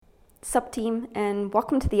Sup team, and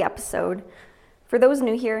welcome to the episode. For those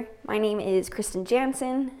new here, my name is Kristen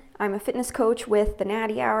Jansen. I'm a fitness coach with the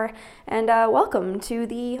Natty Hour, and welcome to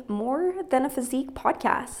the More Than a Physique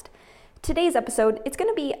podcast. Today's episode, it's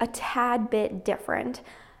going to be a tad bit different.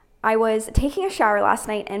 I was taking a shower last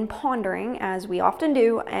night and pondering, as we often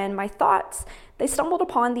do, and my thoughts, they stumbled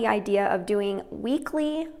upon the idea of doing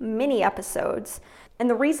weekly mini episodes. And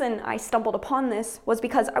the reason I stumbled upon this was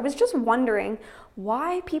because I was just wondering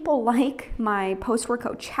why people like my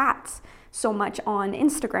post-workout chats so much on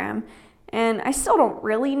Instagram. And I still don't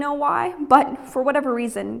really know why, but for whatever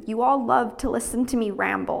reason, you all love to listen to me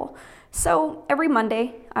ramble. So every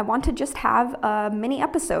Monday, I want to just have a mini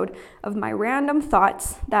episode of my random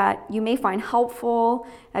thoughts that you may find helpful,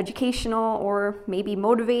 educational, or maybe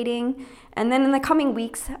motivating. And then in the coming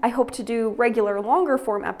weeks, I hope to do regular longer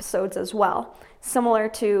form episodes as well, similar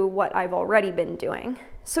to what I've already been doing.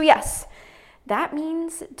 So yes, that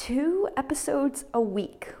means 2 episodes a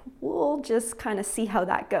week. We'll just kind of see how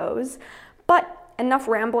that goes. But enough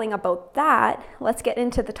rambling about that. Let's get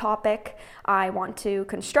into the topic I want to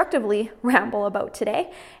constructively ramble about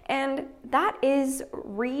today, and that is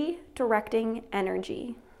redirecting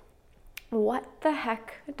energy. What the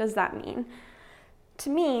heck does that mean?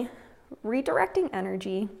 To me, redirecting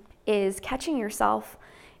energy is catching yourself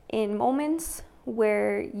in moments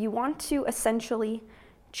where you want to essentially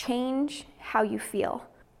change how you feel.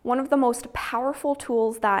 One of the most powerful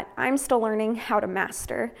tools that I'm still learning how to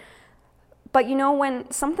master. But you know,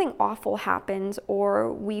 when something awful happens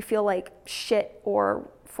or we feel like shit or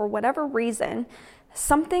for whatever reason,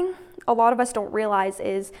 something a lot of us don't realize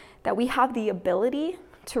is that we have the ability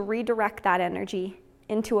to redirect that energy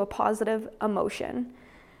into a positive emotion.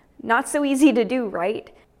 Not so easy to do,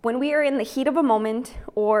 right? When we are in the heat of a moment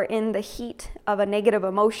or in the heat of a negative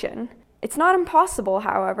emotion, it's not impossible,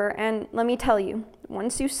 however, and let me tell you,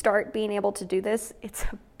 once you start being able to do this, it's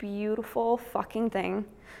a beautiful fucking thing.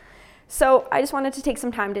 So I just wanted to take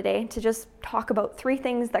some time today to just talk about 3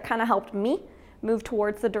 things that kind of helped me move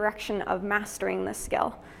towards the direction of mastering this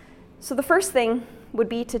skill. So the first thing would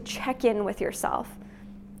be to check in with yourself.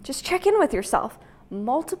 Just check in with yourself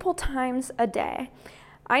multiple times a day.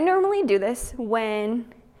 I normally do this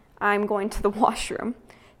when I'm going to the washroom.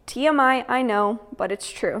 TMI, I know, but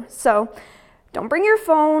it's true. So don't bring your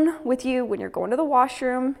phone with you when you're going to the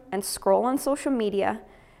washroom and scroll on social media.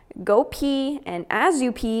 Go pee, and as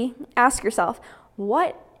you pee, ask yourself,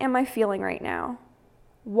 what am I feeling right now?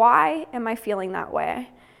 Why am I feeling that way?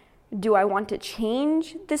 Do I want to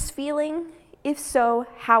change this feeling? If so,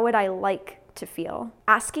 how would I like to feel?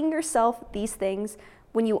 Asking yourself these things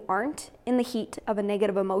when you aren't in the heat of a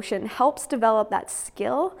negative emotion helps develop that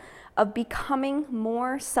skill of becoming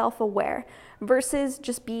more self-aware versus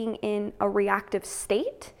just being in a reactive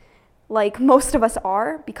state like most of us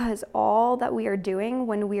are, because all that we are doing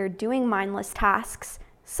when we are doing mindless tasks,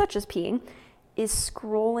 such as peeing, is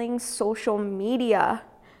scrolling social media,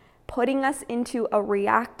 putting us into a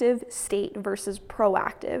reactive state versus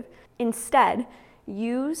proactive. Instead,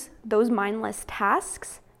 use those mindless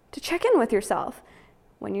tasks to check in with yourself.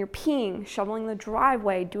 When you're peeing, shoveling the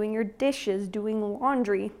driveway, doing your dishes, doing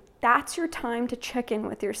laundry, that's your time to check in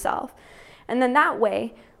with yourself. And then that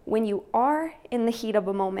way, when you are in the heat of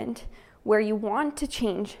a moment where you want to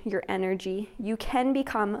change your energy, you can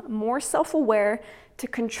become more self-aware to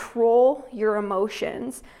control your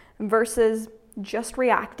emotions versus just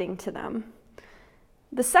reacting to them.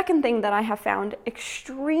 The second thing that I have found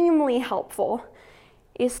extremely helpful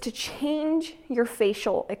is to change your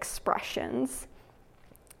facial expressions.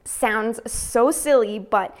 Sounds so silly,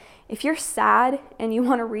 but if you're sad and you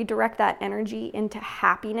want to redirect that energy into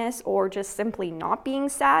happiness or just simply not being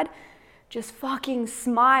sad, just fucking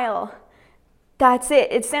smile. That's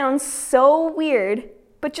it. It sounds so weird,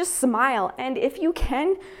 but just smile. And if you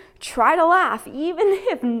can, try to laugh, even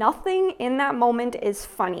if nothing in that moment is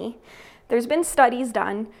funny. There's been studies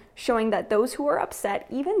done showing that those who are upset,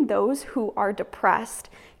 even those who are depressed,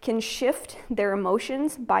 can shift their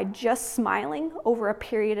emotions by just smiling over a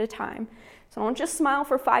period of time. So don't just smile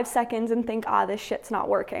for 5 seconds and think, this shit's not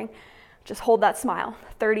working. Just hold that smile,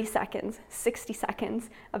 30 seconds, 60 seconds.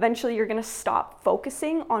 Eventually you're gonna stop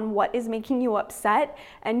focusing on what is making you upset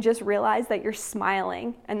and just realize that you're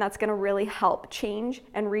smiling, and that's gonna really help change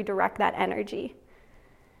and redirect that energy.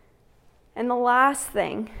 And the last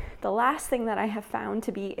thing that I have found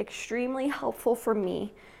to be extremely helpful for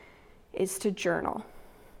me is to journal.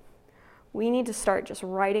 We need to start just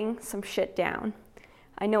writing some shit down.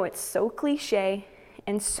 I know it's so cliche,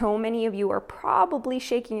 and so many of you are probably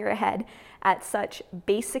shaking your head at such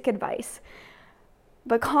basic advice.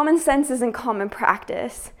 But common sense isn't common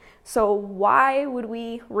practice. So why would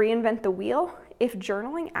we reinvent the wheel if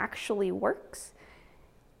journaling actually works?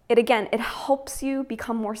 It helps you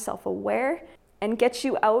become more self-aware and gets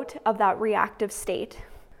you out of that reactive state.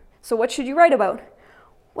 So what should you write about?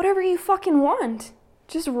 Whatever you fucking want.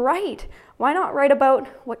 Just write. Why not write about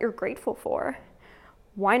what you're grateful for?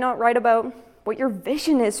 Why not write about what your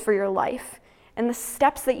vision is for your life and the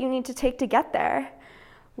steps that you need to take to get there?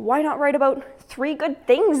 Why not write about 3 good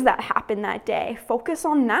things that happened that day? Focus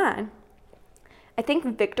on that. I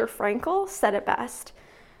think Viktor Frankl said it best.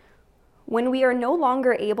 When we are no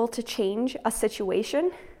longer able to change a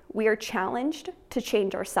situation, we are challenged to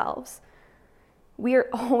change ourselves. We are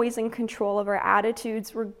always in control of our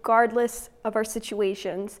attitudes, regardless of our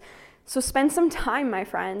situations. So spend some time, my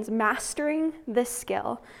friends, mastering this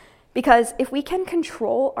skill. Because if we can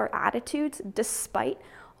control our attitudes despite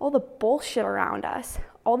all the bullshit around us,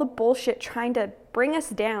 all the bullshit trying to bring us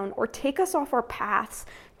down or take us off our paths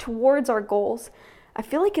towards our goals, I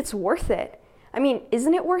feel like it's worth it. I mean,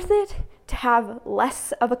 isn't it worth it to have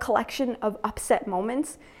less of a collection of upset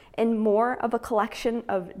moments and more of a collection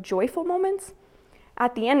of joyful moments?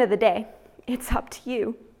 At the end of the day, it's up to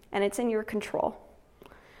you and it's in your control.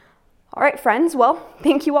 All right, friends. Well,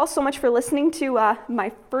 thank you all so much for listening to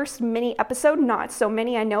my first mini episode. Not so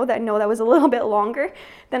many, I know that was a little bit longer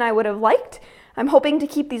than I would have liked. I'm hoping to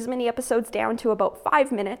keep these mini episodes down to about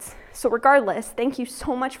 5 minutes. So regardless, thank you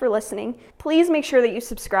so much for listening. Please make sure that you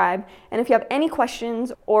subscribe. And if you have any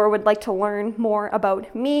questions or would like to learn more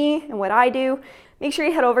about me and what I do, make sure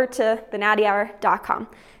you head over to thenattyhour.com.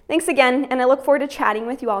 Thanks again, and I look forward to chatting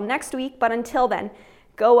with you all next week. But until then,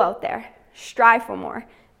 go out there, strive for more,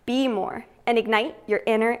 be more, and ignite your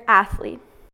inner athlete.